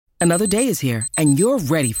Another day is here, and you're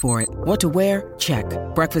ready for it. What to wear? Check.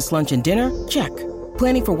 Breakfast, lunch, and dinner? Check.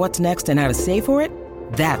 Planning for what's next and how to save for it?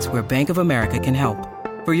 That's where Bank of America can help.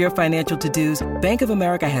 For your financial to-dos, Bank of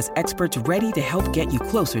America has experts ready to help get you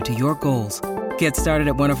closer to your goals. Get started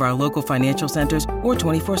at one of our local financial centers or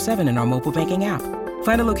 24/7 in our mobile banking app.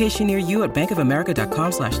 Find a location near you at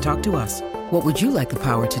bankofamerica.com/talktous. What would you like the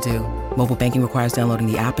power to do? Mobile banking requires downloading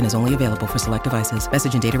the app and is only available for select devices.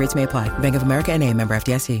 Message and data rates may apply. Bank of America N.A., member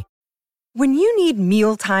FDIC. When you need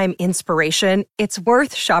mealtime inspiration, it's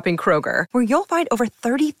worth shopping Kroger, where you'll find over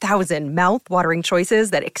 30,000 mouth-watering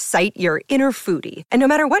choices that excite your inner foodie. And no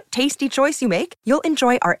matter what tasty choice you make, you'll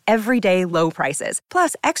enjoy our everyday low prices,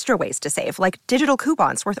 plus extra ways to save, like digital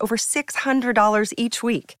coupons worth over $600 each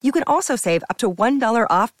week. You can also save up to $1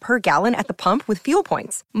 off per gallon at the pump with fuel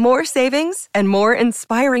points. More savings and more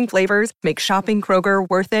inspiring flavors make shopping Kroger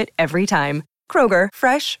worth it every time. Kroger,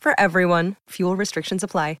 fresh for everyone. Fuel restrictions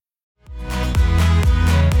apply.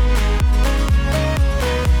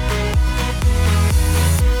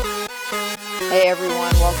 Hey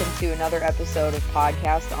everyone, welcome to another episode of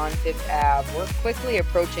Podcast on Fifth Ave. We're quickly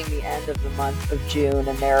approaching the end of the month of June,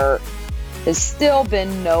 and there has still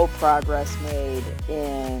been no progress made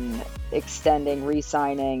in extending,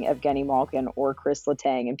 re-signing Evgeny Malkin or Chris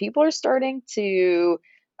Letang, and people are starting to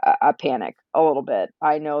panic a little bit.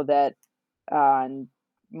 I know that on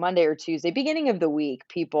Monday or Tuesday, beginning of the week,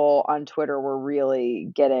 people on Twitter were really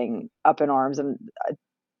getting up in arms, and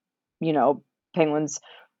Penguins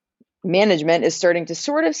management is starting to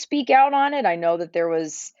sort of speak out on it. I know that there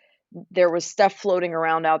was stuff floating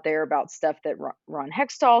around out there about stuff that Ron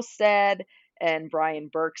Hextall said and Brian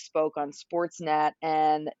Burke spoke on Sportsnet,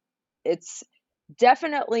 and it's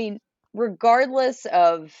definitely, regardless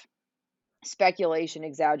of speculation,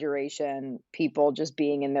 exaggeration, people just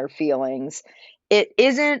being in their feelings, it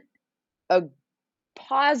isn't a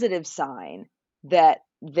positive sign that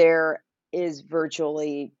there is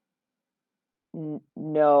virtually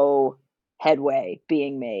no headway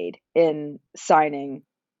being made in signing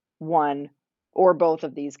one or both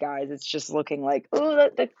of these guys. It's just looking like,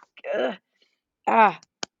 what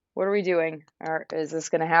are we doing? Or is this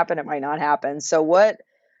going to happen? It might not happen. So what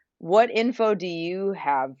info do you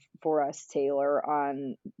have for us, Taylor,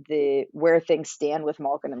 on where things stand with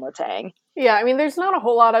Malkin and Letang? Yeah, I mean, there's not a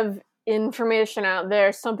whole lot of information out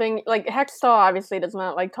there. Something like Hextall obviously does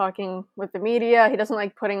not like talking with the media. He doesn't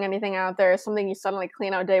like putting anything out there. Something he said on like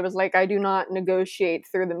Clean Out Day was like, I do not negotiate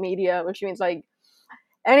through the media, which means like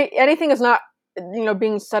anything is not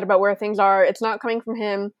being said about where things are. It's not coming from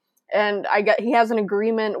him. And he has an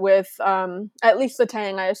agreement with at least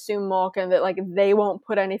Letang, I assume Malkin, that like they won't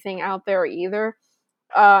put anything out there either.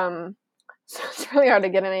 So it's really hard to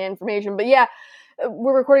get any information. But yeah,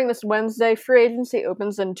 we're recording this Wednesday. Free agency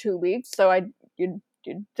opens in 2 weeks, so you'd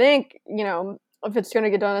think, if it's going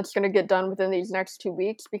to get done, it's going to get done within these next 2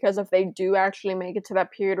 weeks, because if they do actually make it to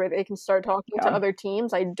that period where they can start talking to other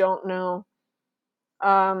teams, I don't know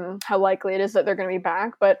how likely it is that they're going to be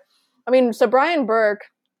back. But, I mean, so Brian Burke,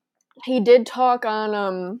 he did talk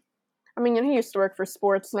on, he used to work for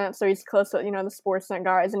Sportsnet, so he's close to, the Sportsnet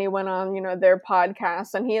guys, and he went on, their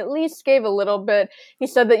podcast, and he at least gave a little bit. He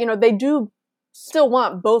said that, they do still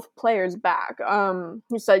want both players back.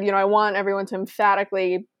 He said, I want everyone to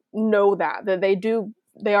emphatically know that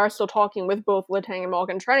they are still talking with both Letang and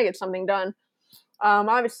Malkin, trying to get something done.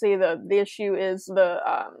 Obviously the issue is the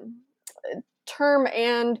term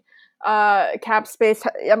and cap space.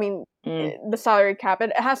 I mean, the salary cap,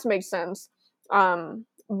 it has to make sense.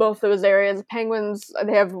 Both those areas. Penguins,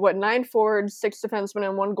 they have 9 forwards, 6 defensemen,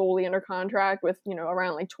 and 1 goalie under contract with,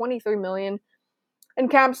 around like $23 million. In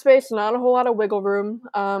cap space, not a whole lot of wiggle room.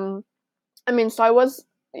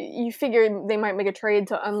 You figure they might make a trade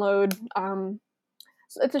to unload,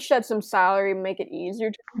 to shed some salary, make it easier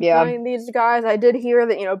to find these guys. I did hear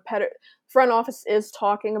that, front office is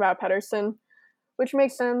talking about Pettersson, which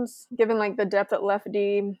makes sense, given like the depth at left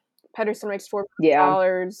D. Pettersson makes $4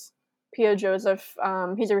 million. Pio Joseph,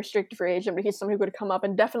 he's a restricted free agent, but he's someone who could come up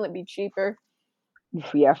and definitely be cheaper.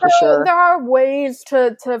 Yeah, for sure. There are ways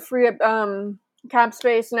to free up cap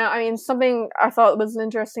space. Now, something I thought was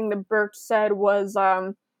interesting that Burke said was,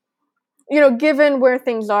 given where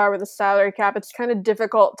things are with the salary cap, it's kind of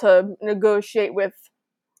difficult to negotiate with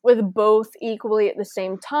both equally at the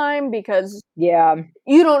same time, because you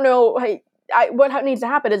don't know. What needs to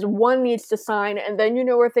happen is one needs to sign, and then you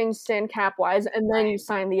know where things stand cap-wise, and then you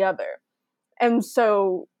sign the other. And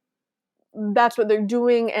so that's what they're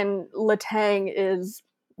doing, and Letang is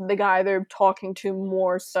the guy they're talking to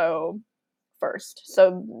more so first.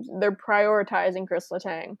 So they're prioritizing Chris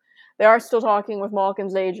Letang. They are still talking with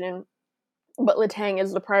Malkin's agent. but Letang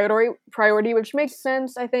is the priority, which makes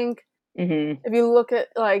sense, I think. Mm-hmm. If you look at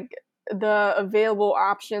like the available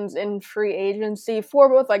options in free agency for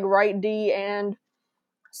both like right D and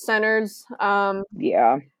centers,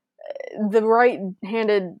 Yeah. the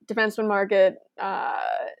right-handed defenseman market,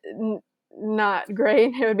 not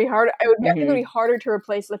great. It would be hard. I think it would be Mm-hmm. harder to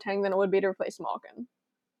replace Letang than it would be to replace Malkin.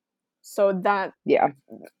 So Yeah.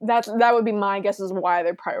 that would be my guess is why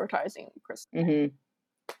they're prioritizing Chris. Mm-hmm.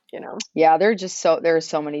 You know. Yeah, there are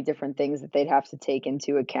so many different things that they'd have to take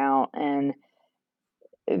into account, and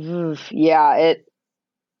yeah,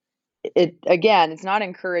 it again, it's not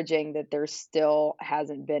encouraging that there still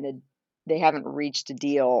hasn't been they haven't reached a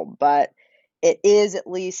deal, but it is at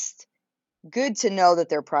least good to know that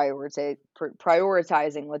they're prioritizing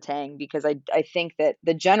Letang, because I think that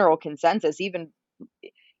the general consensus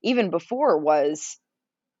even before was,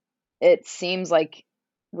 it seems like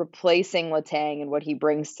replacing Letang and what he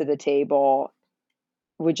brings to the table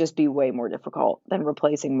would just be way more difficult than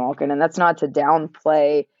replacing Malkin. And that's not to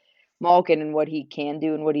downplay Malkin and what he can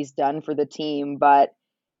do and what he's done for the team, but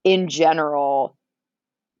in general,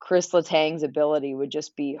 Chris Letang's ability would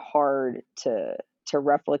just be hard to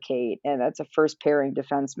replicate, and that's a first pairing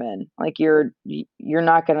defenseman. Like you're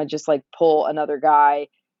not going to just like pull another guy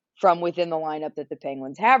from within the lineup that the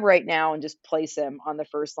Penguins have right now and just place him on the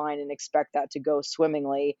first line and expect that to go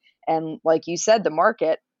swimmingly. And like you said, the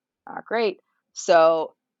market, not great.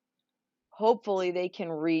 So hopefully they can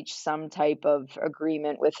reach some type of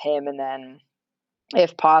agreement with him, and then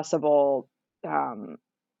if possible,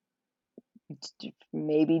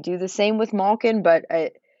 maybe do the same with Malkin. But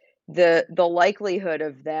the likelihood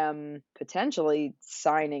of them potentially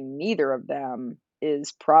signing neither of them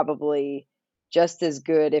is probably just as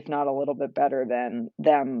good, if not a little bit better, than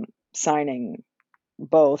them signing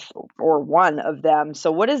both or one of them. So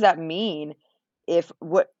what does that mean? If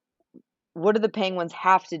what do the Penguins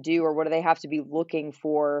have to do, or what do they have to be looking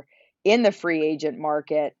for in the free agent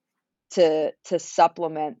market to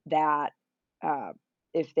supplement that,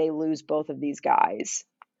 if they lose both of these guys?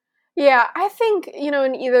 Yeah, I think,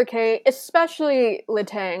 in either case, especially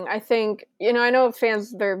Letang, I think, I know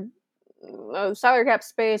fans, they're salary cap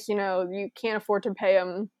space, you can't afford to pay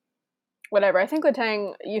him whatever. I think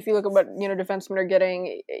Letang, if you look at what, defensemen are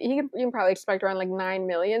getting, you can probably expect around like 9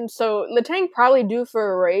 million. So Letang probably due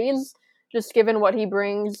for a raise, just given what he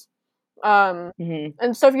brings. Mm-hmm.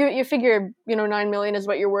 And so if you figure, 9 million is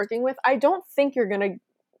what you're working with, I don't think you're going to,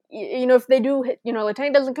 if they do hit,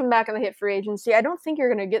 Letang doesn't come back and they hit free agency, I don't think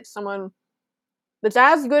you're going to get someone that's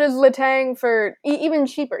as good as Letang for even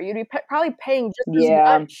cheaper. You'd be probably paying just as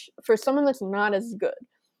Yeah, much for someone that's not as good.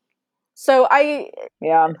 So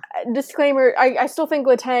yeah. disclaimer, I still think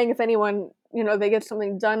Letang, if anyone, they get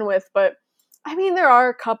something done with, but I mean, there are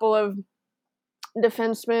a couple of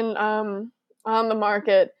defensemen on the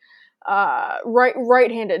market,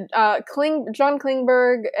 right-handed. John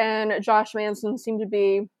Klingberg and Josh Manson seem to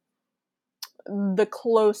be the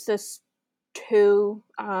closest to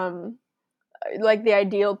like the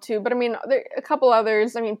ideal two, but I mean, there are a couple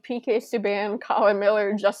others. I mean, PK Subban, Colin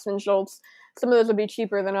Miller, Justin Schultz. Some of those would be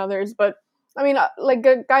cheaper than others, but I mean, like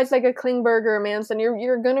guys like a Klingberg or a Manson,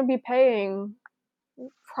 you're gonna be paying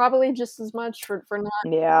probably just as much for not.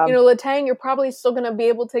 Yeah. Letang, you're probably still gonna be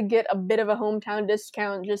able to get a bit of a hometown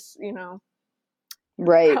discount. Just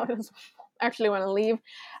Right. probably doesn't actually want to leave.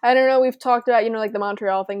 I don't know. We've talked about like the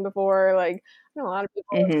Montreal thing before. Like a lot of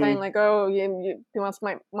people are saying Mm-hmm. like, oh, he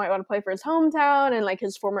might want to play for his hometown, and like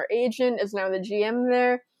his former agent is now the GM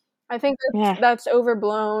there. I think Yeah. that's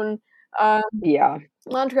overblown. Yeah.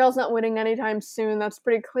 Montreal's not winning anytime soon. That's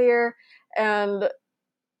pretty clear. And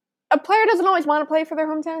a player doesn't always want to play for their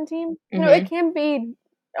hometown team. Mm-hmm. It can be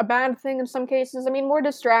a bad thing in some cases. I mean, more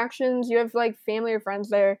distractions. You have like family or friends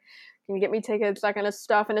there. Can you get me tickets? That kind of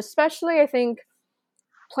stuff. And especially, I think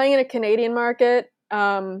playing in a Canadian market,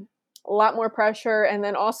 a lot more pressure. And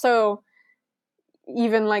then also,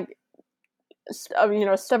 even like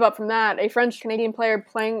step up from that, a French Canadian player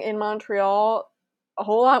playing in Montreal, a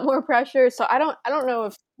whole lot more pressure. So I don't know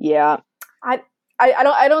if Yeah. I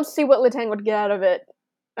I don't see what Letang would get out of it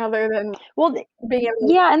other than Well, being able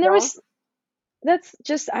to yeah, and go. that's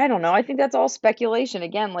just, I don't know. I think that's all speculation.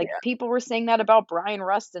 Again, like Yeah, people were saying that about Brian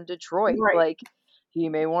Rust in Detroit. right. Like he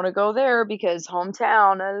may want to go there because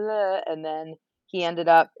hometown, and then he ended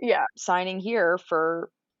up Yeah, signing here for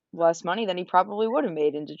less money than he probably would have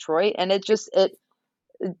made in Detroit. And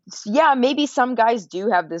yeah, maybe some guys do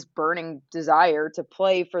have this burning desire to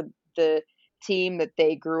play for the team that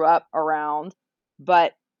they grew up around,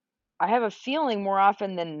 but I have a feeling more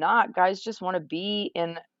often than not, guys just want to be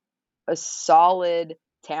in a solid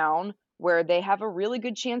town where they have a really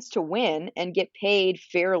good chance to win and get paid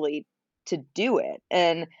fairly to do it.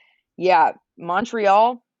 And yeah,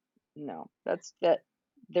 Montreal, no, that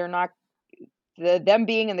they're not. Them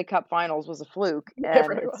being in the Cup Finals was a fluke, It and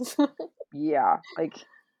really it's was. yeah, like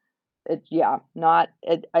not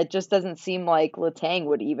it. It just doesn't seem like Letang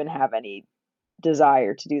would even have any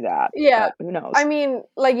desire to do that. Yeah. But who knows? I mean,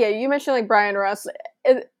 like, yeah, you mentioned like Brian Russ.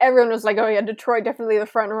 Everyone was like, "Oh yeah, Detroit definitely the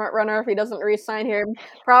front runner if he doesn't re-sign here."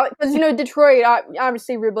 Probably because Detroit,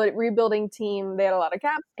 obviously rebuilding team, they had a lot of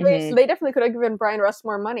cap space, so Hmm. they definitely could have given Brian Russ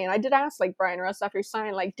more money. And I did ask like Brian Russ after he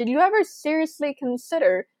signed, like, did you ever seriously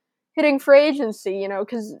consider hitting free agency?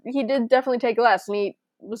 Because he did definitely take less, and he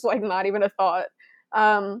was like not even a thought.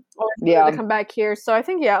 Or to Yeah. come back here. So I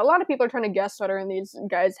think a lot of people are trying to guess what are in these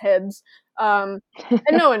guys' heads. Um,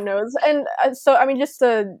 and no one knows. And so, I mean, just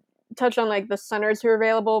to touch on like the centers who are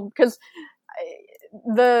available, because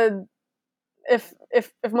if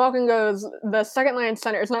Malkin goes, the second line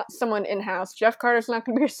center is not someone in house. Jeff Carter's not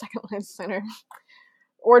going to be your second line center,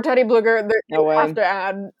 or Teddy Bluger. They No have way.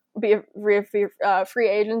 to be a free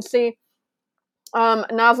agency.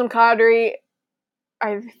 Nazem Kadri,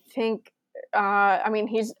 I think. I mean,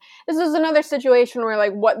 this is another situation where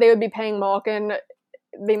like what they would be paying Malkin,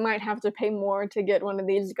 they might have to pay more to get one of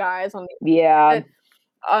these guys on the Yeah.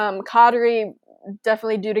 Kadri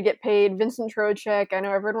definitely due to get paid. Vincent Trocheck, I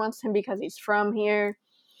know everyone wants him because he's from here.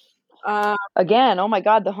 Again, oh my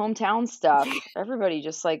God, the hometown stuff. Everybody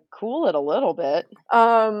just like cool it a little bit.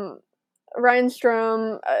 Ryan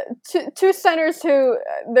Strome, two centers who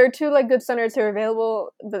there are two like good centers who are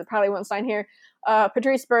available that probably won't sign here.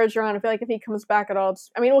 Patrice Bergeron, I feel like if he comes back at all,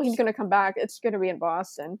 he's going to come back. It's going to be in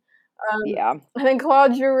Boston. Yeah. I think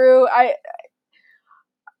Claude Giroux,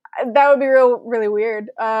 that would be really weird.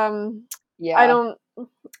 I Yeah.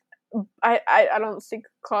 don't see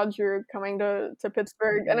Claude Giroux coming to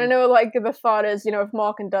Pittsburgh. And I Mhm. know like the thought is, if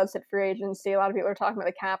Malkin does hit free agency, a lot of people are talking about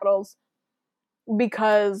the Capitals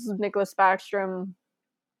because Nicholas Backstrom,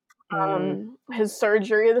 Mm. his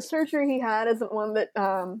the surgery he had isn't one that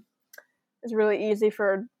is really easy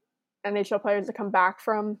for NHL players to come back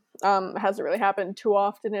from. It hasn't really happened too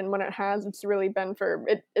often, and when it has, it's really been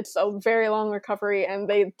it's a very long recovery, and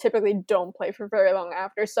they typically don't play for very long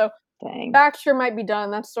after. So Dang. Baxter might be done.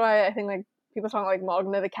 That's why I think like people talking like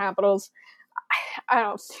Malkin to the Capitals. I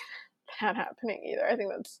don't see that happening either. I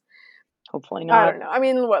think that's Hopefully I not. don't know. I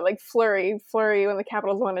mean, what like Fleury when the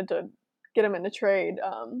Capitals wanted to get him in a trade.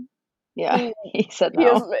 Yeah. He said He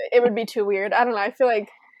was, no. it would be too weird. I don't know. I feel like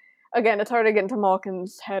again, it's hard to get into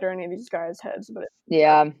Malkin's head or any of these guys' heads, but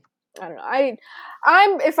Yeah. I don't know.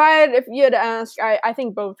 If you had to ask, I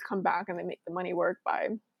think both come back and they make the money work by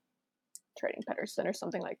trading Pettersson or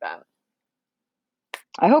something like that.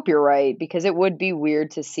 I hope you're right, because it would be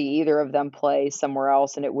weird to see either of them play somewhere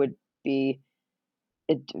else, and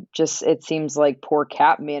it seems like poor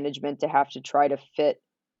cap management to have to try to fit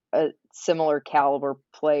a similar caliber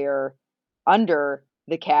player under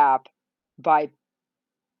the cap by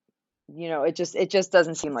it just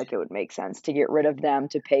doesn't seem like it would make sense to get rid of them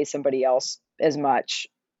to pay somebody else as much,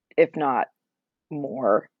 if not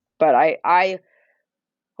more. But I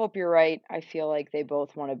hope you're right. I feel like they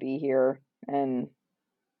both want to be here, and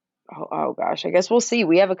oh gosh, I guess we'll see.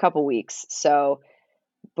 We have a couple weeks so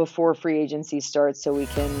before free agency starts, so we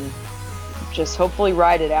can just hopefully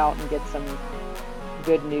ride it out and get some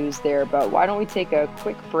good news there. But why don't we take a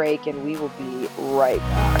quick break and we will be right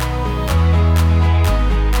back.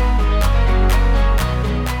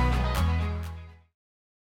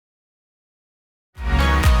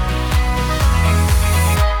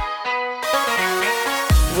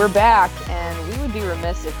 We're back, and we would be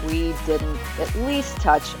remiss if we didn't at least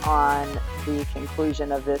touch on the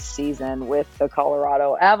conclusion of this season with the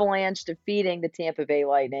Colorado Avalanche defeating the Tampa Bay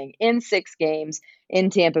Lightning in 6 games in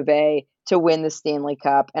Tampa Bay to win the Stanley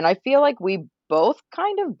Cup. And I feel like we both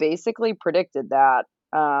kind of basically predicted that,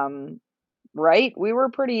 right? We were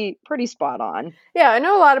pretty spot on. Yeah, I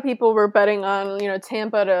know a lot of people were betting on,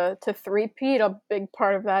 Tampa to three-peat. A big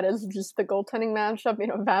part of that is just the goaltending matchup,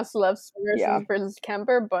 Vasilevskiy versus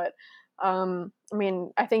Kemper. But, I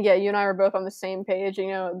mean, I think, you and I were both on the same page.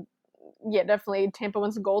 Definitely Tampa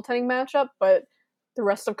wins the goaltending matchup, but the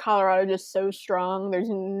rest of Colorado just so strong. There's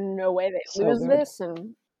no way they lose this,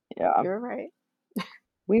 and you're right.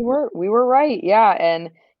 We were right, yeah.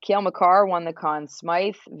 And Cale Makar won the Conn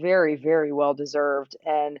Smythe, very, very well deserved.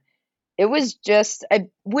 And it was just,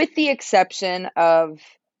 with the exception of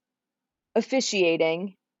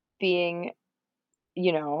officiating being,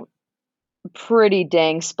 pretty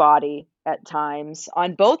dang spotty at times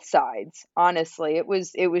on both sides. Honestly, it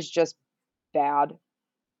was just bad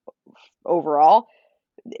overall.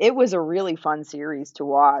 it was a really fun series to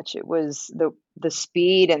watch. It was the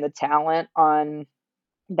speed and the talent on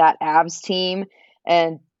that Avs team,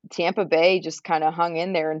 and Tampa Bay just kind of hung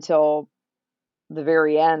in there until the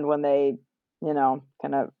very end when they,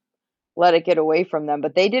 kind of let it get away from them.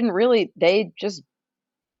 But they didn't really, they just,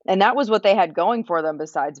 and that was what they had going for them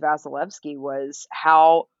besides Vasilevsky, was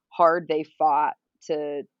how hard they fought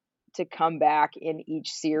to come back in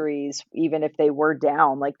each series, even if they were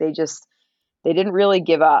down. Like they didn't really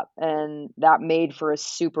give up, and that made for a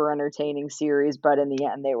super entertaining series. But in the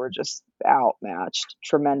end, they were just outmatched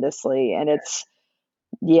tremendously. And it's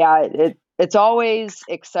always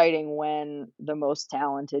exciting when the most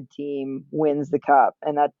talented team wins the cup,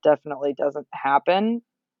 and that definitely doesn't happen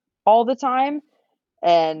all the time.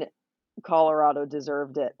 And Colorado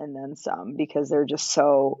deserved it and then some, because they're just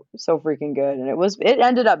so freaking good. And it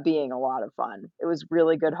ended up being a lot of fun. It was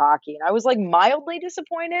really good hockey, and I was like mildly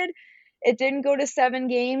disappointed it didn't go to 7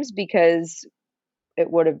 games, because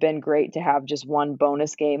it would have been great to have just one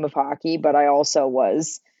bonus game of hockey. But I also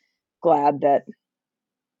was glad that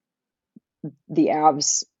the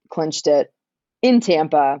Avs clinched it in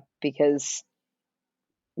Tampa, because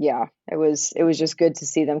it was just good to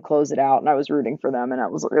see them close it out, and I was rooting for them, and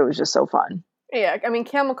it was just so fun. Yeah, I mean,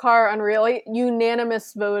 Cale Makar, unreal.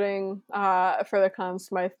 Unanimous voting for the Conn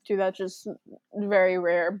Smythe too. That's just very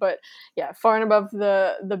rare. But yeah, far and above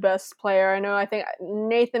the best player. I think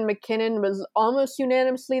Nathan MacKinnon was almost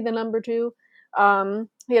unanimously the number 2.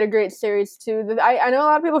 He had a great series too. I know a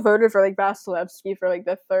lot of people voted for like Vasilevsky for like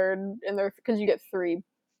the third in there, because you get 3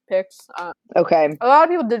 picks. Okay. A lot of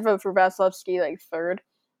people did vote for Vasilevsky like third.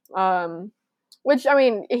 Which, I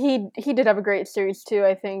mean, he did have a great series too,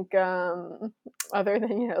 I think, other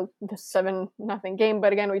than, the 7-0 game.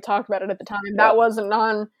 But again, we talked about it at the time. Yep. That wasn't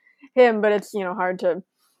on him, but it's, hard to...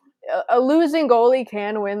 A losing goalie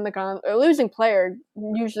can win a losing player,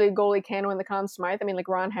 usually a goalie can win the Conn Smythe. I mean, like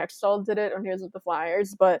Ron Hextall did it when he was with the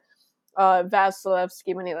Flyers, but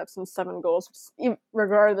Vasilevsky, when he lets in 7 goals,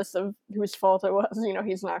 regardless of whose fault it was,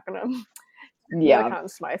 he's not going to win the Conn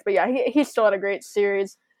Smythe. But yeah, he still had a great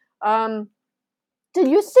series. Did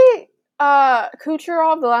you see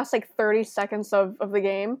Kucherov the last 30 seconds of the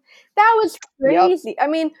game? That was crazy. Yep. I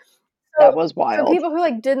mean, that was wild. For people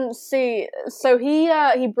who didn't see, so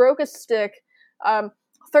he broke a stick.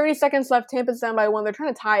 30 seconds left. Tampa's down by 1. They're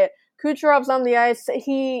trying to tie it. Kucherov's on the ice.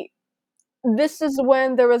 This is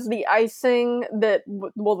when there was the icing that,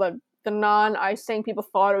 the non-icing, people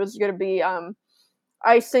thought it was going to be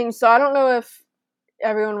icing. So I don't know if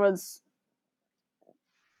everyone was.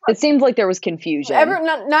 It seemed like there was confusion.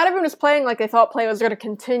 Not everyone was playing like they thought play was going to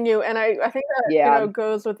continue, and I think that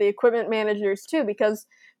goes with the equipment managers too, because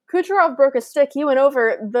Kucherov broke a stick. He went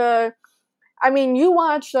over the. I mean, you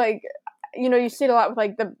watch you see it a lot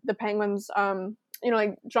with the Penguins.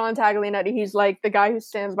 Like John Taglianetti, he's like the guy who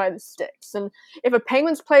stands by the sticks, and if a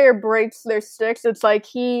Penguins player breaks their sticks, it's like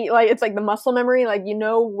it's like the muscle memory,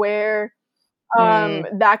 where.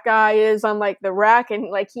 That guy is on the rack, and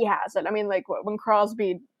he has it. I mean, when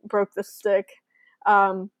Crosby broke the stick,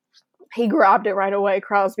 he grabbed it right away.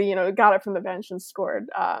 Crosby, got it from the bench and scored.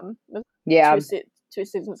 2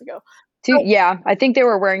 seasons ago. I think they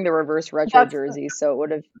were wearing the reverse retro jerseys, so it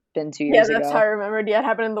would have been 2 years ago. Yeah, that's how I remembered. Yeah, it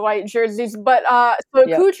happened in the white jerseys. But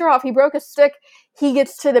Kucherov, he broke a stick. He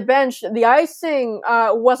gets to the bench. The icing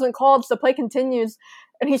wasn't called, so play continues,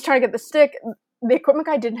 and he's trying to get the stick. The equipment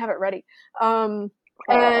guy didn't have it ready. And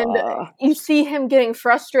you see him getting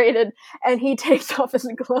frustrated, and he takes off his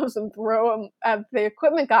gloves and throw them at the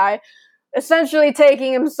equipment guy, essentially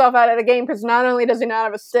taking himself out of the game, because not only does he not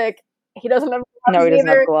have a stick, he doesn't have gloves. No, he doesn't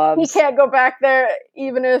have gloves. He can't go back there,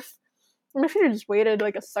 even if he had just waited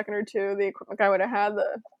a second or two, the equipment guy would have had the...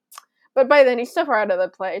 But by then, he's still far out of the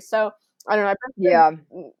play, so I don't know.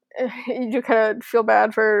 You do kind of feel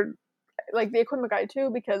bad for the equipment guy too,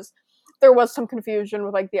 because there was some confusion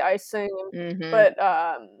with the icing, but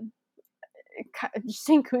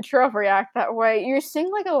seeing Kucherov react that way, you're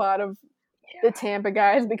seeing a lot of the Tampa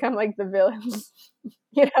guys become the villains,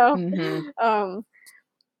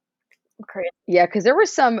 Crazy. Yeah, because there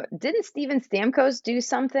was didn't Steven Stamkos do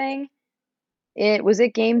something? Was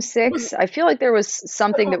it game 6? I feel like there was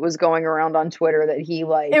something that was going around on Twitter that he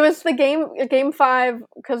It was the game 5,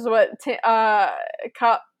 because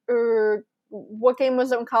what game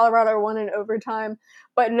was it when Colorado won in overtime?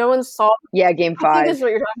 But no one saw. Yeah, game 5. I think is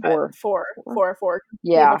what you're talking about. 4.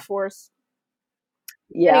 Yeah. Force.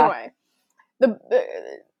 Yeah. Anyway, the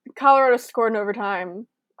Colorado scored in overtime.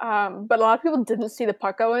 but a lot of people didn't see the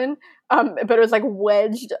puck go in. But it was like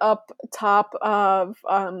wedged up top of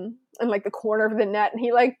in like the corner of the net, and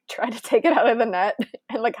he like tried to take it out of the net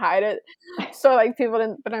and like hide it. So like people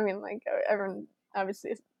didn't, but I mean like everyone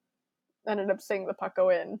obviously ended up seeing the puck go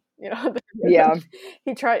in. Yeah.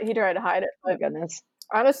 He tried to hide it. Oh But goodness.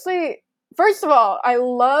 honestly, first of all, I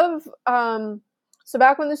love so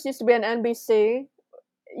back when this used to be on NBC,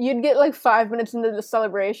 you'd get like 5 minutes into the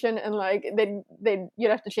celebration and like you'd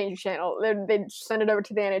have to change your channel. They'd send it over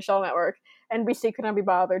to the NHL network. NBC could not be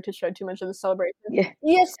bothered to show too much of the celebration. Yeah.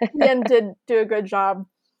 ESPN did do a good job.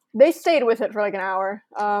 They stayed with it for like an hour.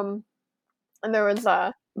 And there was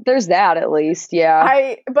There's that at least,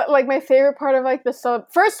 yeah. but like my favorite part of like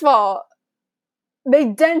first of all, they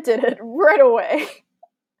dented it right away.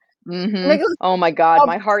 Mm-hmm. Oh my God,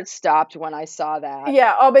 my heart stopped when I saw that.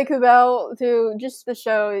 Yeah, Abe Kubel, to just the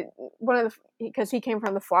show, because he came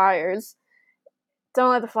from the Flyers.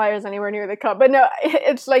 Don't let the Flyers anywhere near the cup. But no,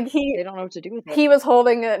 it's like They don't know what to do with it. he was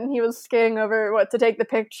holding it and he was skating over to take the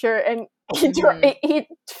picture, and he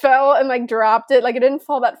fell and like dropped it. Like it didn't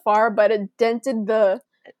fall that far, but it dented the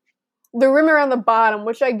rim around the bottom,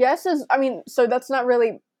 which I guess is, I mean, so that's not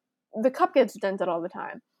really, the cup gets dented all the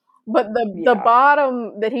time. But the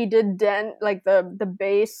bottom that he did dent, like the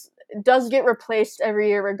base, does get replaced every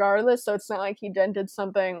year regardless, so it's not like he dented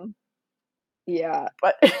something. Yeah.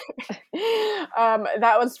 But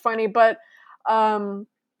that was funny. But I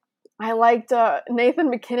liked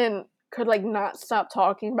Nathan MacKinnon could like not stop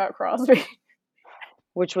talking about Crosby.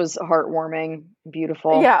 Which was heartwarming,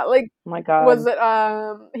 beautiful. Yeah, like, oh my God. Was it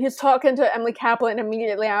he's talking to Emily Kaplan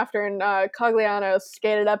immediately after, and Cogliano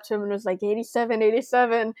skated up to him and was like 87,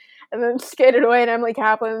 and then skated away, and Emily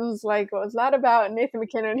Kaplan's like, what was that about? And Nathan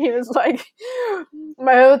MacKinnon, he was like,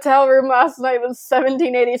 my hotel room last night was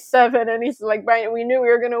 1787, and he's like, we knew we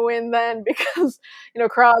were gonna win then because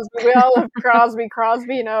Crosby, we all love Crosby,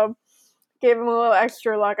 gave him a little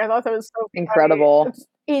extra luck. I thought that was so incredible.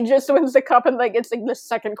 He just wins the cup, and like it's like the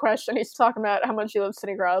second question he's talking about how much he loves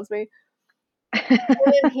Sidney Crosby. And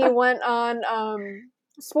then he went on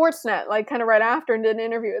Sportsnet like kind of right after and did an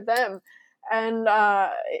interview with them, and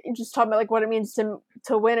just talking about like what it means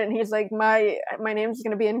to win. And he's like, my name's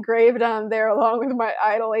going to be engraved on there along with my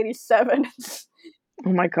Idol 87.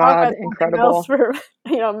 Oh my God, incredible. For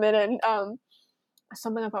a minute.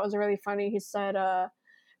 Something I thought was really funny. He said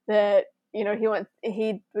that he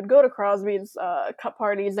would go to Crosby's cup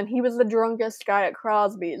parties, and he was the drunkest guy at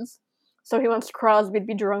Crosby's, so he wants Crosby to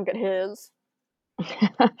be drunk at his.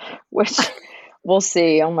 Which we'll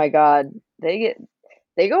see. Oh my God, they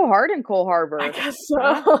go hard in Cole Harbor. I guess so.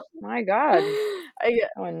 Oh my God,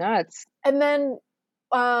 going nuts. And then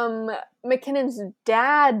MacKinnon's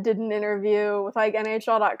dad did an interview with like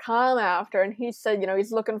NHL.com after, and he said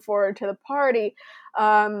he's looking forward to the party.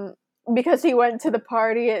 Because he went to the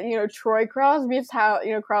party at Troy Crosby's house,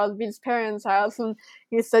 Crosby's parents' house, and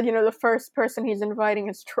he said the first person he's inviting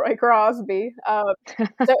is Troy Crosby. So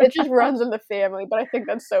it just runs in the family. But I think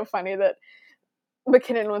that's so funny that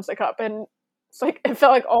MacKinnon wins the cup, and it's like it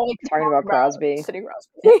felt like all talking about Crosby, Sidney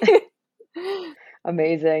Crosby.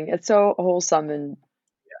 Amazing! It's so wholesome, and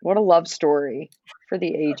what a love story for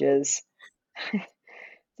the ages. It's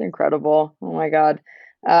incredible. Oh my God.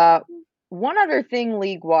 One other thing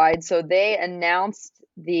league-wide, so they announced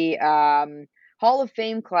the Hall of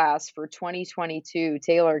Fame class for 2022.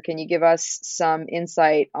 Taylor, can you give us some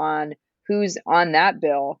insight on who's on that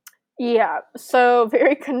bill? Yeah, so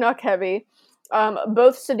very Canuck heavy.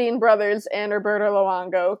 Both Sedin brothers and Roberto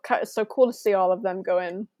Luongo. So cool to see all of them go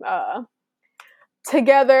in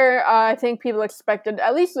together. I think people expected,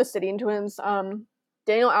 at least the Sedin twins,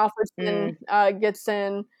 Daniel Alfredsson gets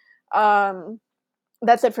in.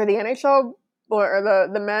 That's it for the NHL or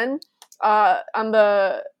the men. On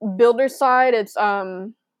the builder side, it's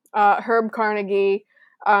Herb Carnegie,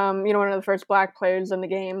 one of the first black players in the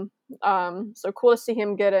game. So cool to see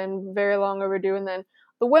him get in. Very long overdue. And then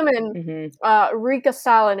the women, Rika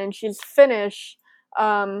Salonen, she's Finnish.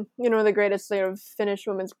 One of the greatest Finnish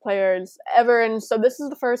women's players ever. And so this is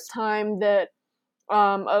the first time that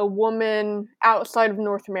a woman outside of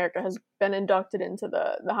North America has been inducted into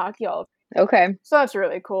the Hockey Hall of Fame. Okay. So that's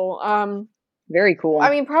really cool. Very cool. I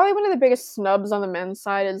mean, probably one of the biggest snubs on the men's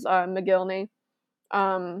side is McGillney.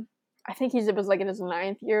 I think he was like in his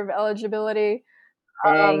 9th year of eligibility.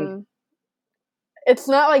 It's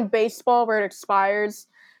not like baseball where it expires.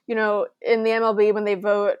 In the MLB when they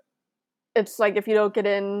vote, it's like if you don't get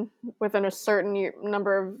in within a certain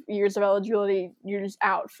number of years of eligibility, you're just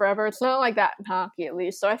out forever. It's not like that in hockey, at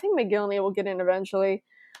least. So I think McGillney will get in eventually.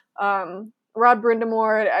 Rod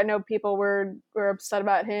Brindamore, I know people were upset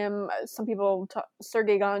about him. Some people,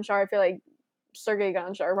 Sergey Gonchar, I feel like Sergey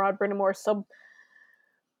Gonchar, Rod Brindamore,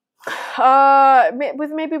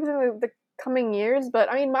 maybe within the coming years.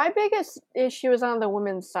 But I mean, my biggest issue is on the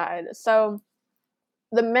women's side. So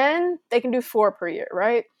the men, they can do 4 per year,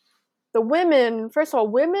 right? The women, first of all,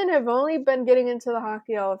 women have only been getting into the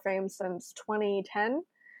Hockey Hall of Fame since 2010.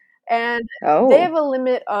 And they have a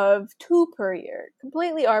limit of 2 per year,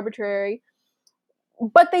 completely arbitrary,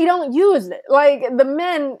 but they don't use it. Like, the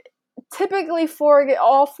men typically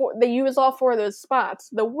they use all 4 of those spots.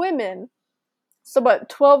 The women, so but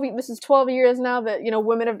 12, this is 12 years now that,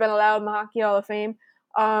 women have been allowed in the Hockey Hall of Fame.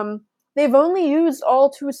 They've only used all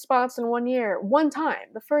 2 spots in 1 year, one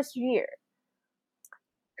time, the first year.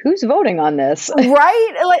 Who's voting on this?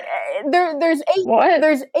 Right? Like,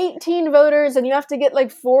 there's 18 voters, and you have to get like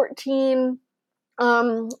 14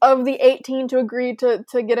 of the 18 to agree to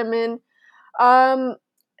get them in. I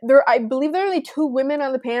believe there are only 2 women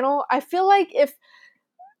on the panel. I feel like if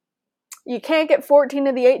you can't get 14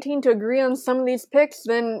 of the 18 to agree on some of these picks,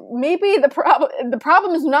 then maybe the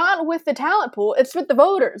problem is not with the talent pool, it's with the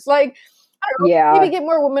voters. Like, I don't know, maybe get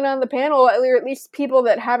more women on the panel, or at least people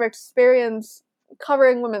that have experience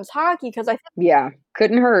covering women's hockey, because I think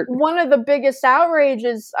couldn't hurt. One of the biggest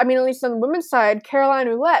outrages, I mean, at least on the women's side, Caroline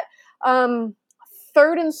Ouellette,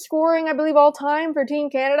 3rd in scoring, I believe, all time for Team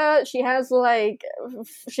Canada. She has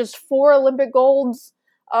 4 Olympic golds,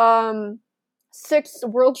 6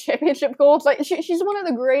 World Championship golds. Like, she's one of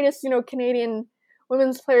the greatest, Canadian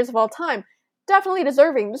women's players of all time. Definitely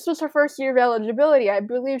deserving. This was her first year of eligibility. I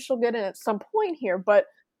believe she'll get in at some point here, but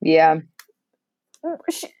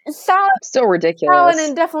still ridiculous.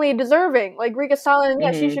 Salonen definitely deserving. Like, Riikka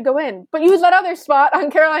Salonen, she should go in. But use that other spot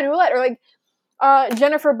on Caroline Ouellette, or like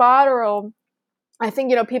Jennifer Botterill. I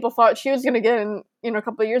think, people thought she was going to get in, a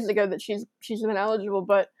couple of years ago, that she's been eligible,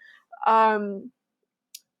 but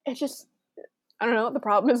it's just, I don't know what the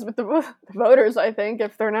problem is with the voters. I think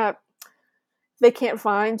if they can't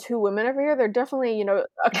find 2 women every year, they're definitely, a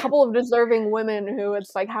couple of deserving women who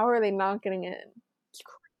it's like, how are they not getting in? It's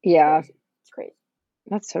crazy. It's crazy.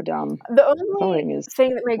 That's so dumb. The only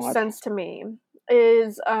thing that makes sense to me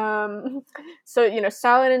is, so,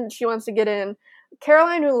 Salonen, she wants to get in.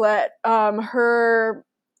 Caroline Ouellette, her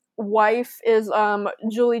wife is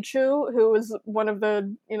Julie Chu, who is one of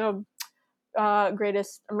the,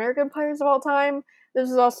 greatest American players of all time. This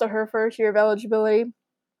is also her first year of eligibility.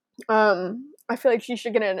 I feel like she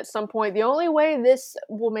should get in at some point. The only way this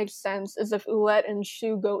will make sense is if Ouellette and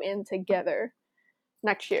Chu go in together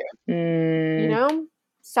next year.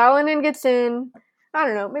 Salonen gets in. I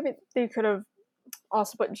don't know. Maybe they could have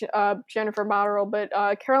also put Jennifer Botterill, but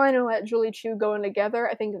Caroline Ouellette, Julie Chu going together,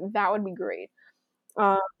 I think that would be great.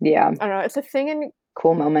 I don't know. It's a thing in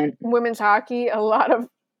cool moment women's hockey. A lot of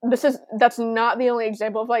that's not the only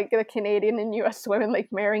example of like the Canadian and U.S. women like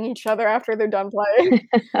marrying each other after they're done playing.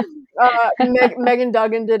 Megan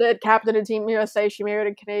Duggan did it. Captain of Team USA. She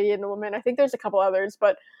married a Canadian woman. I think there's a couple others,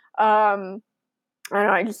 but I don't know.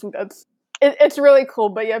 I just think it's really cool.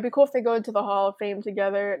 But yeah, it'd be cool if they go into the Hall of Fame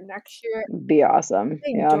together next year. Be awesome. If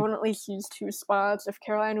they don't at least use 2 spots. If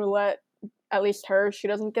Caroline Ouellette, at least she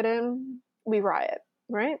doesn't get in, we riot,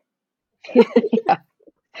 right? Yeah.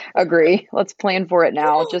 Agree. Let's plan for it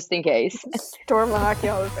now, just in case. Storm the Hockey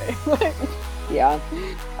Hall of Fame. Yeah,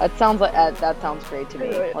 that sounds great to me.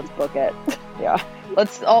 Really? Let's book it. Yeah,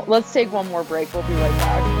 let's take one more break. We'll be right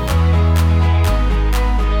back.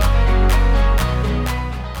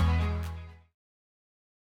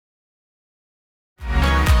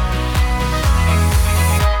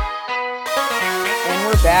 And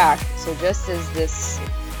we're back. So just as this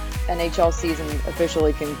NHL season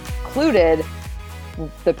officially concluded,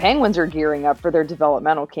 the Penguins are gearing up for their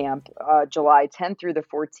developmental camp, July 10th through the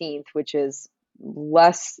 14th, which is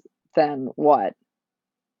less than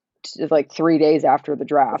like 3 days after the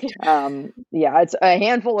draft. It's a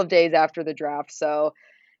handful of days after the draft. So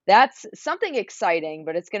that's something exciting,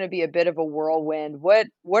 but it's going to be a bit of a whirlwind. What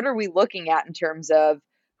are we looking at in terms of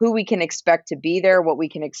who we can expect to be there, what we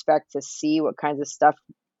can expect to see, what kinds of stuff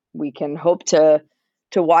we can hope to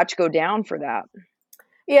watch go down for that?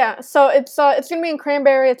 Yeah, so it's going to be in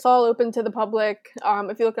Cranberry. It's all open to the public.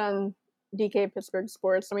 If you look on DK Pittsburgh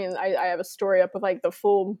Sports, I mean, I have a story up with like the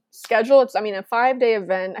full schedule. It's, a 5-day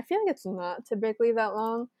event. I feel like it's not typically that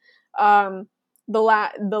long.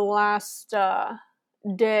 The last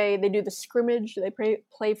day they do the scrimmage. They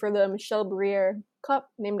play for the Michel Briere Cup,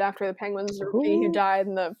 named after the Penguins rookie who died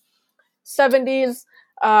in the 70s.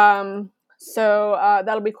 So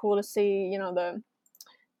that'll be cool to see.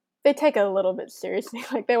 they take it a little bit seriously.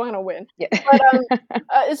 Like, they want to win. Yeah. But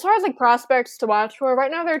as far as like prospects to watch for,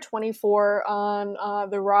 right now there are 24 on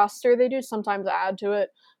the roster. They do sometimes add to it.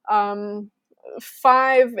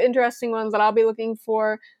 5 interesting ones that I'll be looking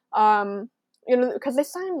for. Because they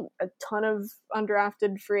sign a ton of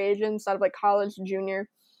undrafted free agents out of like college, junior,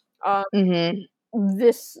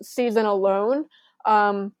 this season alone.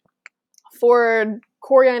 For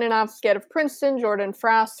Corey Ioannovski out of Princeton, Jordan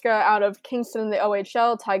Frasca out of Kingston in the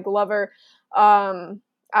OHL, Ty Glover out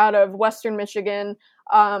of Western Michigan.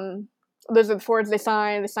 Those are the forwards they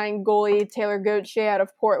signed. They signed goalie Taylor Gauthier out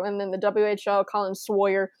of Portland in the WHL, Colin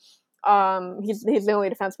Sawyer. He's the only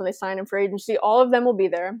defenseman they signed in free agency. All of them will be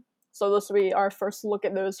there. So this will be our first look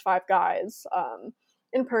at those 5 guys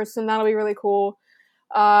in person. That'll be really cool.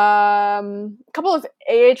 A couple of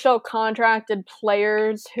AHL contracted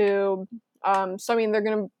players who, so I mean,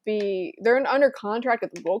 they're under contract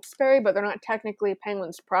with Wilkes-Barre, but they're not technically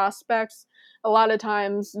Penguins prospects. A lot of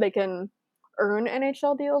times they can earn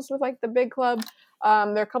NHL deals with like the big club. There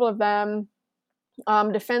are a couple of them.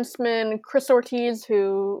 Defenseman Chris Ortiz,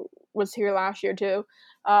 who was here last year too.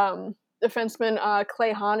 Defenseman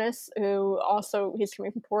Clay Hannes, who also, he's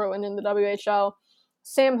coming from Portland in the WHL.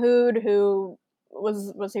 Sam Hood, who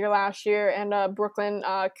was here last year, and Brooklyn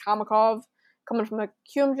Kamakov, coming from the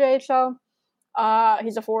QMJHL.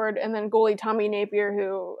 He's a forward, and then goalie Tommy Napier,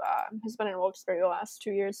 who has been in Wilkes-Barre the last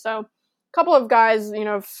 2 years. So, a couple of guys,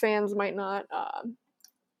 fans might not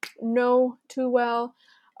know too well.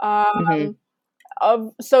 So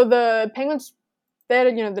the Penguins, they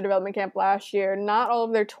had the development camp last year. Not all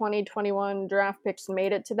of their 2021 draft picks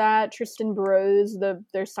made it to that. Tristan Burrows,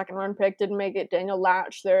 their second round pick, didn't make it. Daniel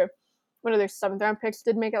Latch, one of their 7th round picks,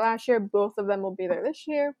 did make it last year. Both of them will be there this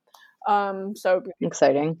year. So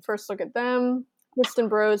exciting. First look at them. Tristan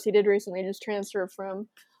Burrows, he did recently just transfer from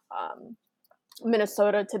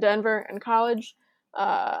Minnesota to Denver in college.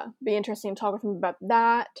 Be interesting to talk with him about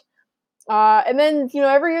that. And then,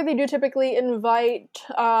 every year they do typically invite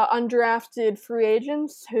undrafted free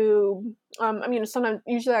agents who, sometimes,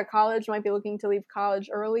 usually at college, might be looking to leave college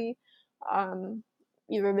early,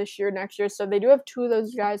 either this year or next year. So they do have 2 of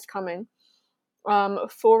those guys coming.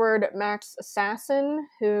 Forward Max Assassin,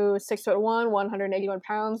 who is 6'1", 181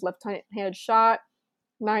 pounds, left-handed shot,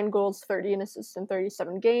 9 goals, 13 assists in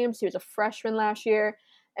 37 games. He was a freshman last year.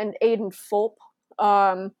 And Aiden Fulp,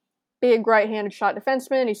 big right-handed shot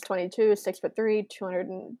defenseman. He's 22, 6'3",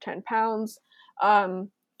 210 pounds. 2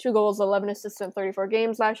 goals, 11 assists in 34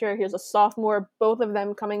 games last year. He was a sophomore, both of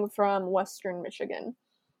them coming from Western Michigan.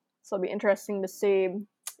 So it'll be interesting to see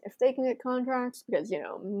if they can get contracts because,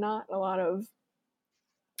 not a lot of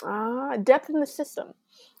depth in the system.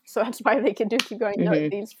 So that's why they can keep going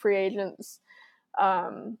these free agents.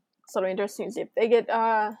 So it'll be interesting to see if they get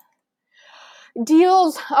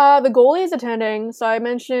deals. The goalie is attending. So I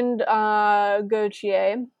mentioned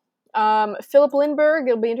Gauthier. Philip Lindbergh,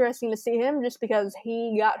 it'll be interesting to see him just because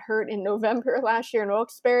he got hurt in November last year in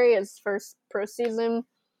Wilkes-Barre, his first pro season.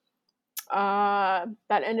 That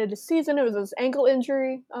ended the season. It was his ankle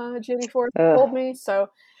injury, JD Ford told me. So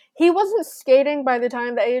he wasn't skating by the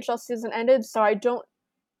time the AHL season ended, so I don't,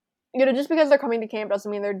 just because they're coming to camp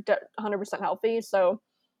doesn't mean they're 100% healthy. So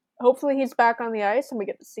hopefully he's back on the ice and we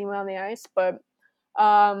get to see him on the ice. But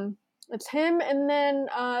it's him, and then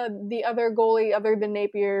the other goalie, other than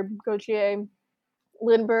Napier, Gauthier,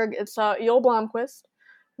 Lindbergh, it's Joel Blomqvist,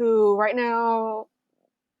 who right now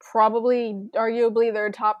probably, arguably,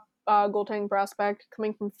 their top goaltending prospect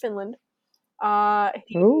coming from Finland.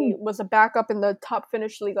 He was a backup in the top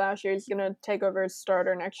Finnish league last year. He's going to take over as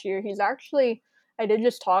starter next year. He's actually, I did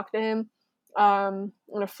just talk to him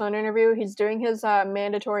in a phone interview. He's doing his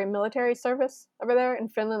mandatory military service over there in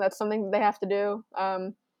Finland. That's something that they have to do.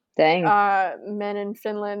 Dang. Men in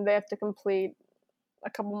Finland, they have to complete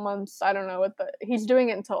a couple months. I don't know he's doing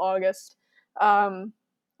it until August,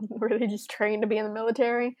 where they just train to be in the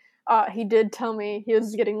military. He did tell me he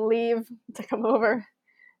was getting leave to come over.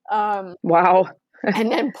 Wow.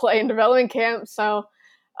 And then play in development camp. So,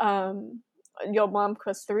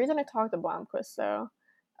 Blomqvist, the reason I talked to Blomqvist, though,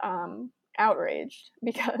 outraged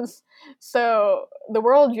because, so the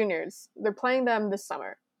World Juniors, they're playing them this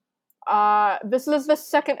summer. This is the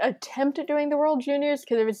second attempt at doing the World Juniors,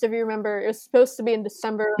 because if you remember, it was supposed to be in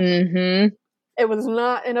December. Mm-hmm. It was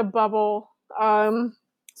not in a bubble.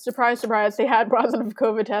 Surprise, surprise, they had positive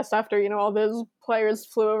COVID tests after, all those players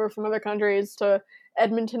flew over from other countries to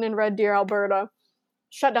Edmonton and Red Deer, Alberta.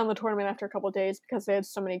 Shut down the tournament after a couple of days because they had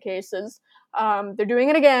so many cases. They're doing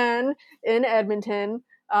it again in Edmonton.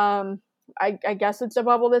 I guess it's a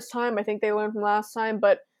bubble this time. I think they learned from last time.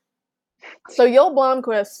 But so Joel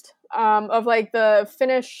Blomqvist, of like the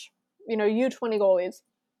Finnish U20 goalies.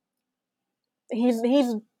 He's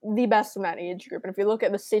the best in that age group, and if you look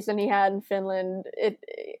at the season he had in Finland,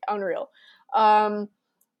 unreal.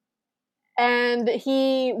 And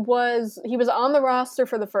he was on the roster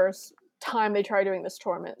for the first time they tried doing this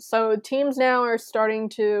tournament. So teams now are starting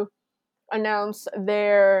to announce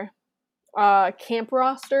their camp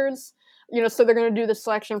rosters. So they're going to do the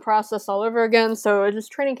selection process all over again. So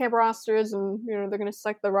just training camp rosters, and they're going to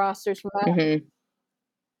select the rosters from that. Mm-hmm.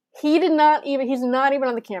 He's not even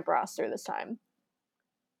on the camp roster this time.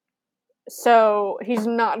 So he's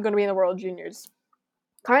not going to be in the World Juniors.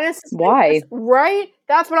 Kind of Why? Right?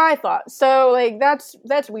 That's what I thought. So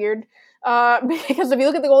that's weird. Because if you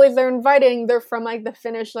look at the goalies they're inviting, they're from the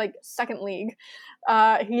Finnish second league.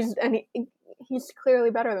 He's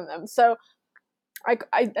clearly better than them. So I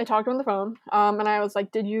talked to him on the phone, and I was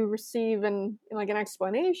like, "Did you receive an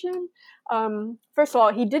explanation?" First of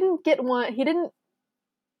all, he didn't get one. He didn't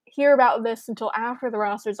hear about this until after the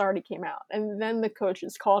rosters already came out, and then the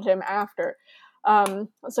coaches called him after.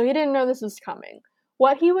 So he didn't know this was coming.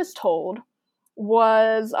 What he was told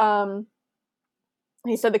was,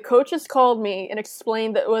 he said the coaches called me and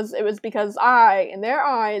explained that it was because I, in their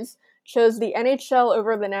eyes, chose the NHL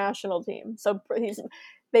over the national team. So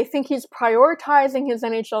they think he's prioritizing his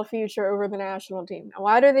NHL future over the national team. Now,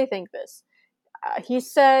 why do they think this? He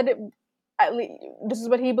said, at least this is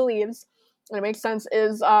what he believes, and it makes sense,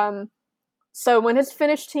 is so when his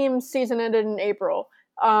Finnish team season ended in April,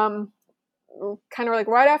 kind of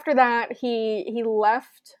right after that, he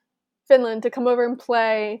left Finland to come over and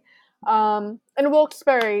play in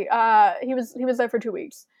Wilkes-Barre. He was there for 2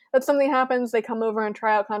 weeks. That's something happens. They come over on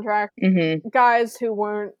tryout contract. Mm-hmm. Guys who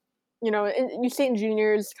weren't, you see it in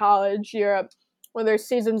juniors, college, Europe, when their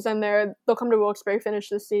seasons end there, they'll come to Wilkes-Barre, finish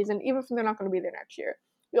this season, even if they're not going to be there next year.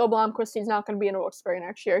 Joel Blomqvist, he's not going to be in Wilkes-Barre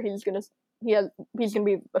next year. He's going to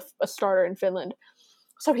be a starter in Finland.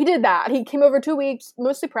 So he did that. He came over 2 weeks,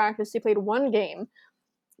 mostly practiced. He played one game.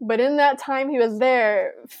 But in that time he was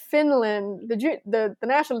there, Finland, the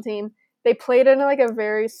national team, they played in a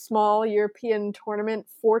very small European tournament,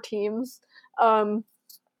 4 teams, in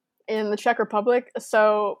the Czech Republic.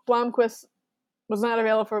 So Blomqvist was not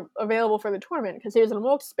available for the tournament because he was in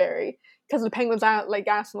Wilkes-Barre, because the Penguins asked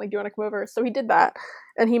him, do you want to come over? So he did that,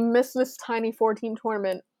 and he missed this tiny 4-team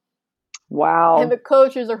tournament. Wow. And the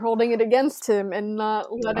coaches are holding it against him and not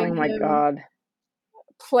letting him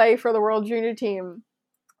play for the World Junior team.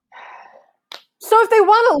 So if they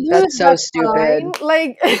want to lose, that's so stupid.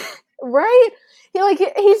 Fine. Right?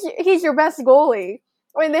 He's your best goalie.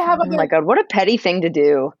 I mean, they have. Oh my god, what a petty thing to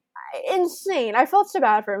do! Insane. I felt so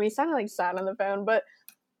bad for him. He sounded sad on the phone, but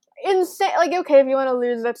insane. Okay, if you want to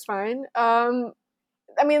lose, that's fine.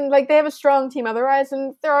 I mean, they have a strong team otherwise,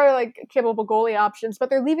 and there are capable goalie options, but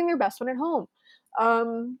they're leaving their best one at home.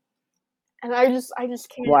 And I just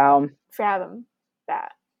can't fathom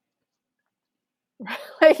that.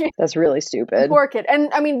 That's really stupid. Poor kid.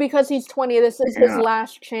 And I mean, because he's 20, this is his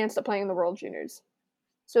last chance at playing the World Juniors.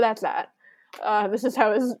 So that's that. This is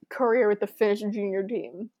how his career with the Finnish junior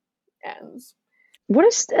team ends.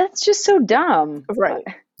 That's just so dumb. Right.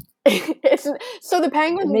 So the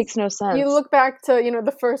Penguins, it makes no sense. You look back to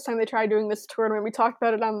the first time they tried doing this tournament. We talked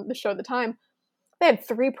about it on the show at the time. They had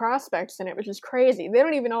 3 prospects in it, which is crazy. They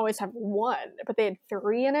don't even always have 1, but they had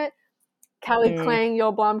 3 in it. Calle Klang,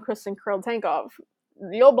 Joel Blomqvist, and Kirill Tankov.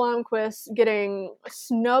 Joel Blomqvist getting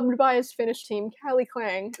snubbed by his Finnish team. Calle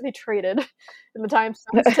Klang, they traded in the time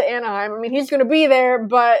to Anaheim. I mean, he's going to be there,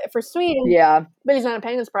 but for Sweden, but he's not a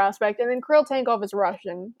Penguins prospect. And then Kirill Tankov is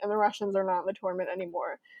Russian, and the Russians are not in the tournament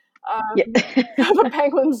anymore. The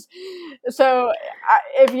Penguins. So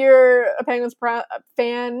if you're a Penguins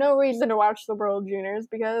fan, no reason to watch the World Juniors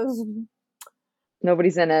because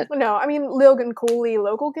nobody's in it. No, I mean, Logan Cooley,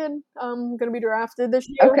 local kid, going to be drafted this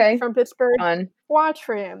year from Pittsburgh. Fun. Watch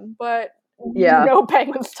for him, but no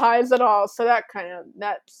Penguins ties at all. So that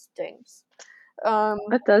stinks.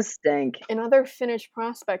 That does stink. In other Finnish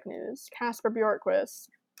prospect news, Kasper Bjorkqvist,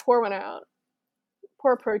 pour one out.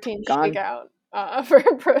 Poor protein shake out.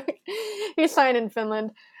 He signed in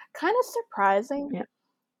Finland. Kind of surprising. Yeah.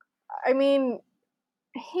 I mean,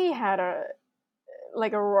 he had a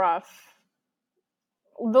rough.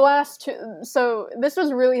 The last 2, so this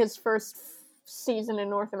was really his first season in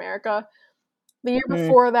North America. The year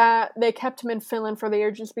before that, they kept him in Finland for the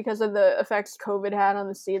year just because of the effects COVID had on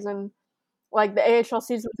the season. The AHL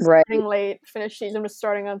season was starting late, Finnish season was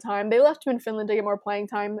starting on time. They left him in Finland to get more playing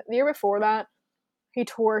time. The year before that, he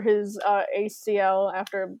tore his ACL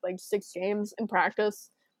after 6 games in practice,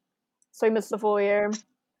 so he missed the full year.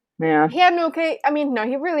 Yeah. He had an okay. I mean, no,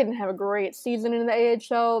 he really didn't have a great season in the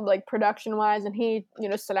AHL, like production wise, and he,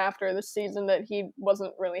 said after this season that he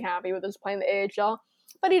wasn't really happy with his play in the AHL.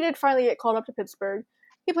 But he did finally get called up to Pittsburgh.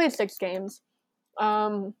 He played 6 games.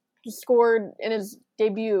 He scored in his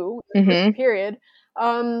debut in the first period.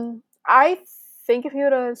 I think if he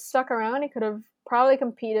would have stuck around, he could have probably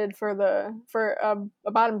competed for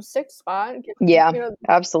a bottom 6 spot. Yeah,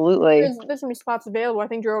 absolutely. There's so many spots available. I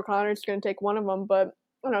think Drew O'Connor is going to take one of them, but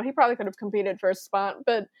he probably could have competed for a spot.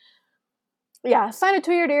 But yeah, signed a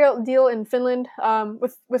 2-year deal in Finland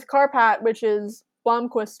with Karpat, which is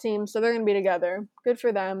Blomqvist's team, so they're going to be together. Good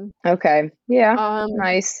for them. Okay. Yeah.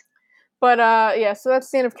 Nice. But yeah, so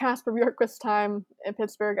that's the end of Kasper Bjorkqvist's time in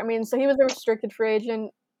Pittsburgh. I mean, so he was a restricted free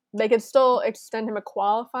agent. They could still extend him a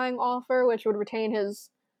qualifying offer, which would retain his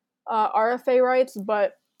RFA rights,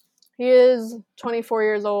 but he is 24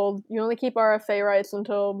 years old. You only keep RFA rights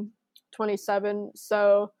until 27,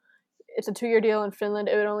 so it's a 2-year deal in Finland.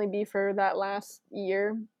 It would only be for that last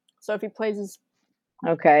year. So if he plays his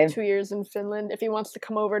 2 years in Finland, if he wants to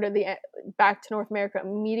come over to back to North America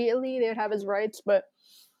immediately, they would have his rights, but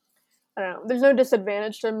I don't know. There's no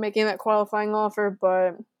disadvantage to making that qualifying offer,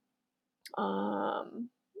 but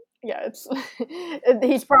yeah, it's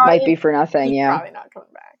he's probably might be for nothing. He's probably not coming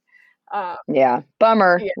back. Yeah,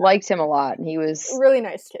 bummer. Yeah. Liked him a lot. He was a really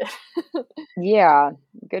nice kid. Yeah,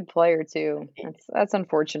 good player too. That's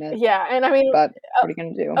unfortunate. Yeah, and I mean, but what are you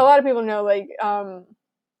gonna do? A lot of people know, like,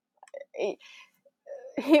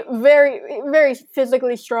 he very, very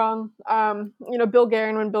physically strong. Bill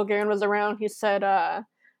Guerin, when Bill Guerin was around, he said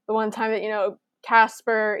the one time that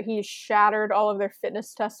Kasper, he shattered all of their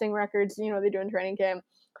fitness testing records. They do in training camp.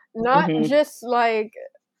 Not just like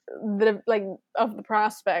of the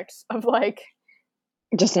prospects of like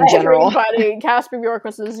just in general. Everybody, Kasper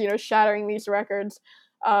Bjorkqvist is shattering these records.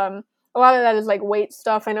 A lot of that is like weight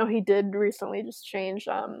stuff. I know he did recently just change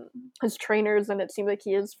his trainers, and it seemed like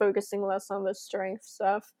he is focusing less on the strength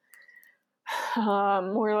stuff,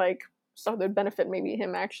 more like stuff that would benefit maybe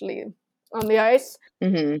him actually on the ice.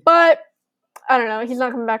 But I don't know. He's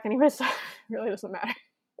not coming back anyway, so it really doesn't matter.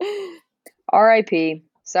 R.I.P.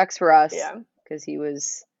 Sucks for us. Yeah, because he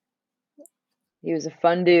was a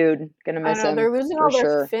fun dude. Gonna miss him. They're losing all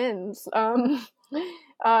their Finns.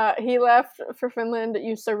 He left for Finland.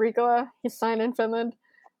 Juuso Riikola, he signed in Finland.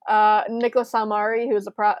 Nicholas Almari, who was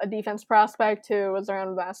a defense prospect who was around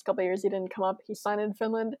the last couple of years, he didn't come up. He signed in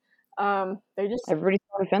Finland. Everybody's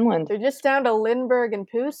going to Finland. They're just down to Lindberg and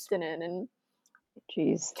Puustinen, and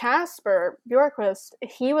jeez. Kasper Bjorkqvist,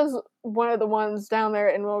 he was one of the ones down there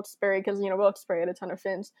in Wilkes-Barre, because Wilkes-Barre had a ton of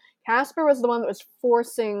Finns. Kasper was the one that was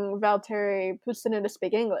forcing Valtteri Puustinen to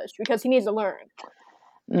speak English because he needs to learn.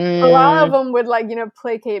 A lot of them would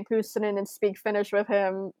placate Puustinen and speak Finnish with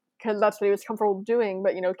him because that's what he was comfortable doing.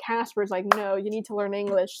 But Kasper's like, no, you need to learn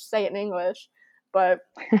English. Say it in English. But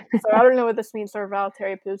so I don't know what this means for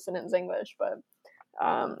Valtteri Puustinen's English, but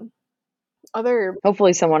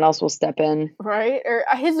hopefully someone else will step in, right? Or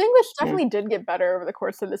his English definitely did get better over the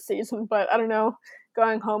course of the season, but I don't know.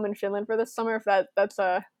 Going home in Finland for this summer, if that's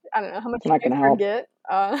I don't know how much you can forget.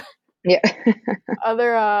 Yeah.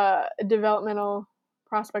 Other developmental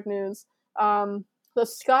prospect news. So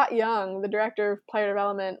Scott Young, the director of player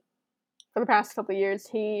development for the past couple of years,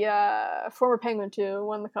 he former Penguin too,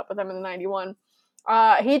 won the cup with them in the 91.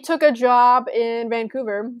 He took a job in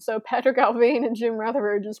Vancouver. So Patrick Allvin and Jim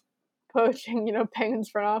Rutherford just poaching, Penguins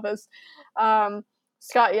front office.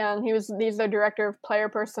 Scott Young, he's the director of player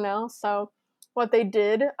personnel. So what they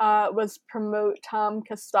did was promote Tom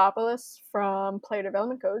Kostopoulos from player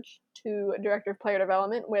development coach to director of player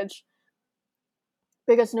development, which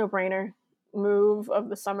biggest no-brainer move of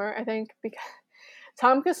the summer, I think, because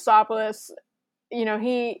Tom Kostopoulos,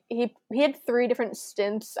 he had 3 different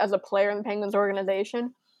stints as a player in the Penguins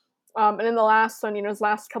organization, and in the last one, his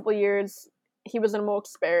last couple of years, he was in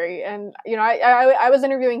Wilkes-Barre, and I was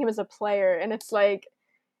interviewing him as a player, and it's like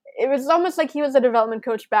it was almost like he was a development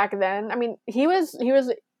coach back then. I mean, he was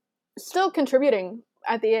still contributing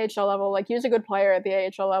at the AHL level, like he was a good player at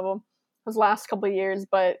the AHL level his last couple of years,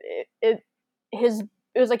 but it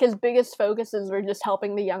was like his biggest focuses were just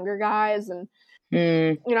helping the younger guys. And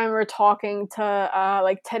I remember talking to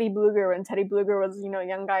like Teddy Bluger when Teddy Bluger was a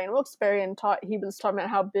young guy in Wilkes-Barre, and he was talking about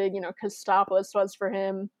how big Kostopoulos was for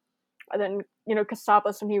him. And then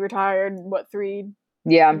Kostopoulos, when he retired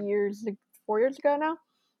 4 years ago now,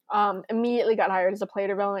 immediately got hired as a player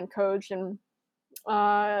development coach. And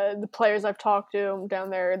the players I've talked to down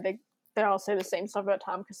there, they all say the same stuff about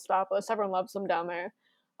Tom Kostopoulos. Everyone loves him down there.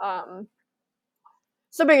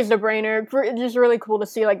 So big as no-brainer. It's just really cool to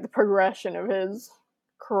see like the progression of his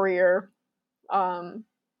career.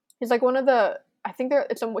 He's like one of the, I think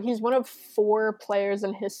he's one of 4 players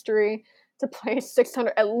in history to play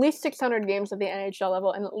 600, at least 600 games at the NHL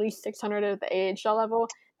level and at least 600 at the AHL level.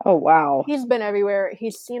 Oh, wow. He's been everywhere.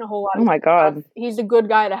 He's seen a whole lot Oh of my stuff. God. He's a good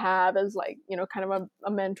guy to have as like, kind of a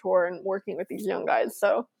mentor and working with these young guys.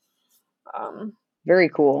 So, very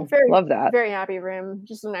cool. Love that. Very happy for him.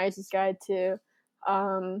 Just the nicest guy too.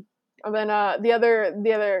 And then the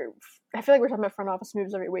other, I feel like we're talking about front office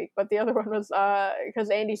moves every week, but the other one was because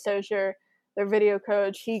Andy Socher, their video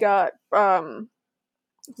coach, he got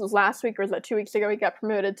this was last week or was that 2 weeks ago? He got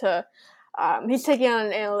promoted to. He's taking on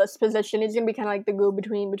an analyst position. He's gonna be kind of like the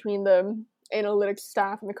go-between between the analytics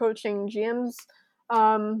staff and the coaching GMs,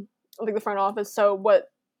 like the front office. So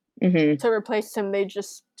to replace him, they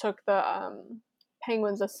just took the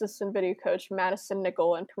Penguins assistant video coach Madison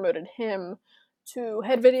Nickel and promoted him to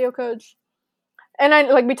head video coach.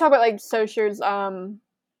 And we talk about like Socher's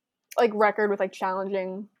like record with like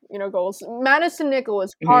challenging goals. Madison Nickel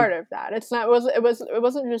was part of that. It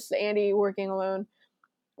wasn't just Andy working alone.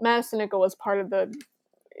 Madison Nickel was part of the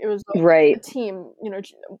team,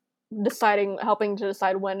 helping to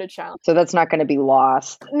decide when to challenge. So that's not going to be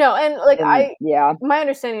lost. No, and my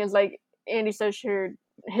understanding is like Andy Socher,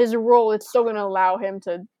 his role, it's still going to allow him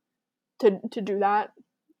to do that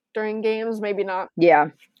during games. Maybe not. Yeah.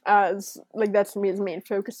 As like that's his main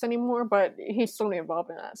focus anymore, but he's still involved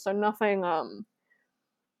in that. So nothing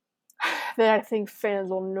that I think fans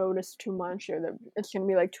will notice too much, or that it's going to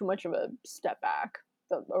be like too much of a step back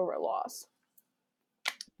over a loss.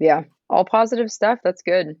 Yeah, all positive stuff. That's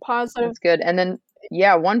good. Positive. That's good. And then,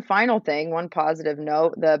 one final thing, one positive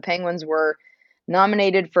note: the Penguins were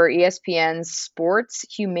nominated for ESPN's Sports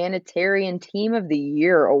Humanitarian Team of the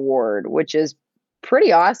Year award, which is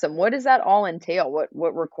pretty awesome. What does that all entail?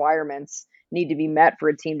 What requirements need to be met for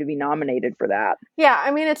a team to be nominated for that? Yeah,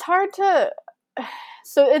 I mean, it's hard to.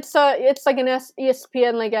 So it's like an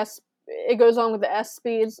ESPN, like it goes on with the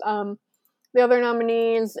ESPYs. The other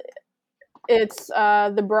nominees, it's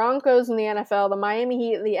the Broncos in the NFL, the Miami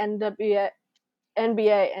Heat, the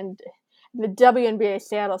NBA, and the WNBA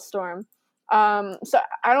Seattle Storm. So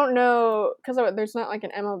I don't know, because there's not like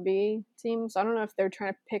an MLB team, so I don't know if they're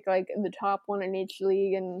trying to pick like the top one in each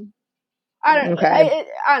league, and I don't know.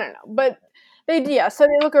 I don't know, but so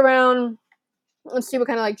they look around and see what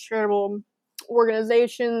kind of like charitable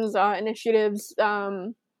organizations, initiatives,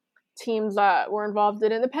 teams that were involved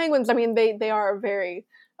in it. And the Penguins, I mean, they are a very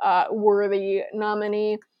worthy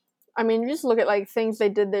nominee. I mean, just look at like things they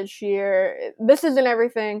did this year. This isn't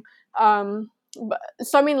everything. So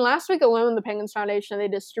I mean, last week alone, the Penguins Foundation, they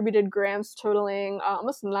distributed grants totaling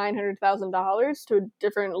almost $900,000 to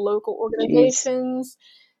different local organizations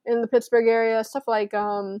in the Pittsburgh area. Stuff like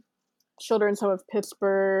Children's Home of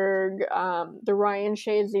Pittsburgh, the Ryan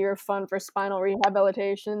Shazier Fund for Spinal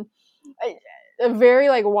Rehabilitation, a very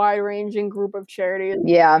like wide-ranging group of charities.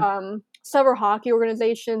 Yeah. Several hockey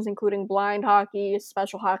organizations, including blind hockey,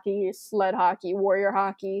 special hockey, sled hockey, warrior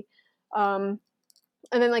hockey. And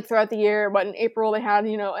then like throughout the year, but in April they had,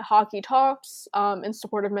 hockey talks in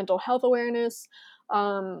support of mental health awareness.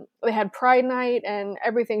 They had Pride Night and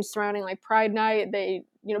everything surrounding like Pride Night. They,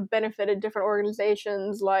 benefited different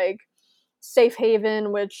organizations like Safe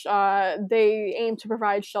Haven, which they aim to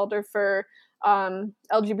provide shelter for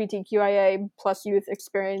LGBTQIA plus youth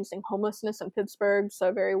experiencing homelessness in Pittsburgh.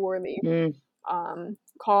 So very worthy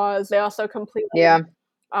cause. They also completed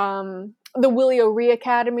the Willie O'Ree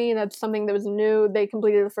Academy. That's something that was new. They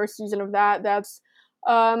completed the first season of that. That's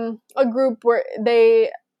a group where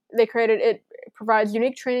they created it. Provides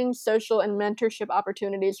unique training, social, and mentorship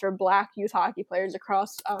opportunities for Black youth hockey players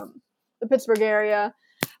across the Pittsburgh area.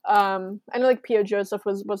 I know like Pio Joseph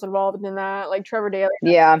was involved in that, like Trevor Daley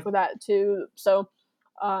for that too. So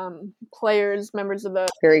players, members of the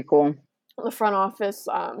very cool the front office,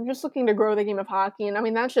 just looking to grow the game of hockey. And I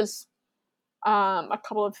mean, that's just a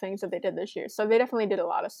couple of things that they did this year. So they definitely did a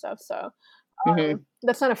lot of stuff. So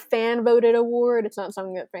that's not a fan voted award. It's not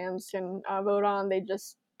something that fans can vote on. They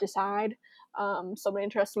just decide. So it'll be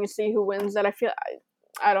interesting to see who wins that. I feel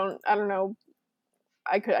I don't know.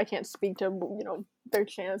 I can't speak to their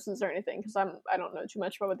chances or anything because I don't know too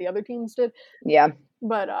much about what the other teams did. Yeah.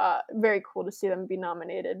 But very cool to see them be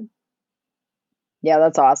nominated. Yeah,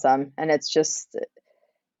 that's awesome. And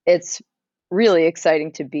it's really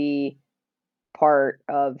exciting to be part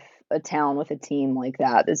of a town with a team like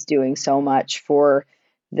that that's doing so much for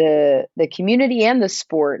the community and the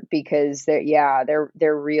sport, because they're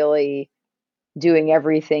really doing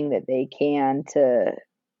everything that they can to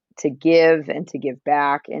give and to give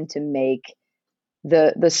back and to make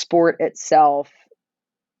the sport itself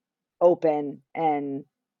open and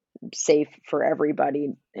safe for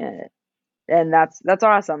everybody. And that's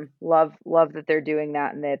awesome. Love that they're doing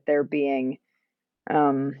that and that they're being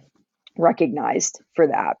recognized for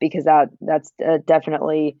that, because that's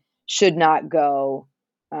definitely should not go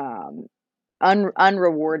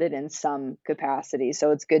unrewarded in some capacity.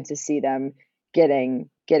 So it's good to see them getting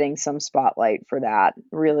some spotlight for that.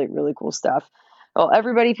 Really, really cool stuff. Well,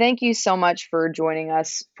 everybody, thank you so much for joining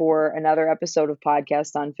us for another episode of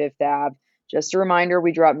Podcast on Fifth Ave. Just a reminder,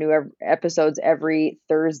 we drop new episodes every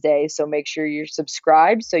Thursday, so make sure you're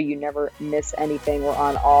subscribed so you never miss anything. We're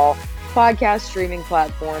on all podcast streaming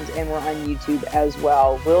platforms, and we're on YouTube as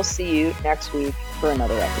well. We'll see you next week for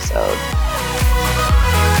another episode.